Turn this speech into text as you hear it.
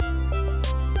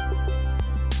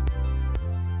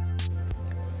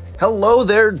Hello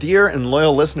there, dear and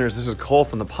loyal listeners. This is Cole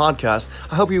from the podcast.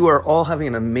 I hope you are all having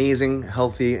an amazing,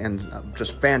 healthy, and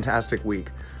just fantastic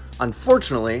week.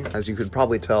 Unfortunately, as you could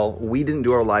probably tell, we didn't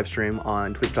do our live stream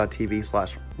on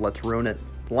twitch.tv/Let's Ruin It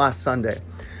last Sunday.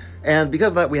 And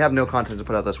because of that, we have no content to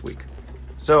put out this week.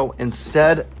 So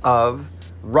instead of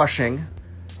rushing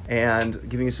and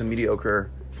giving you some mediocre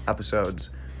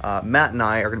episodes, Matt and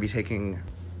I are going to be taking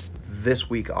this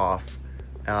week off,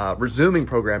 resuming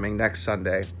programming next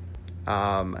Sunday,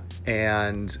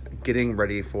 and getting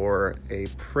ready for a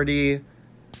pretty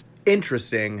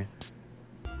interesting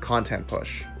content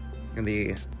push in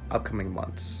the upcoming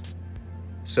months.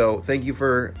 So thank you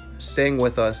for staying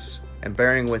with us and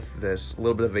bearing with this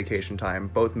little bit of vacation time.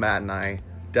 Both Matt and I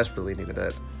desperately needed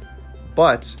it,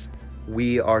 but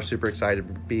we are super excited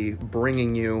to be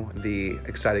bringing you the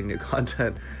exciting new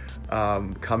content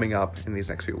coming up in these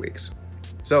next few weeks.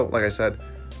 So, like I said,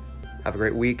 have a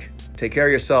great week. Take care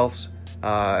of yourselves.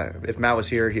 If Matt was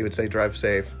here, he would say drive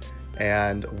safe,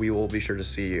 and we will be sure to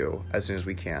see you as soon as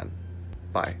we can.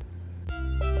 Bye.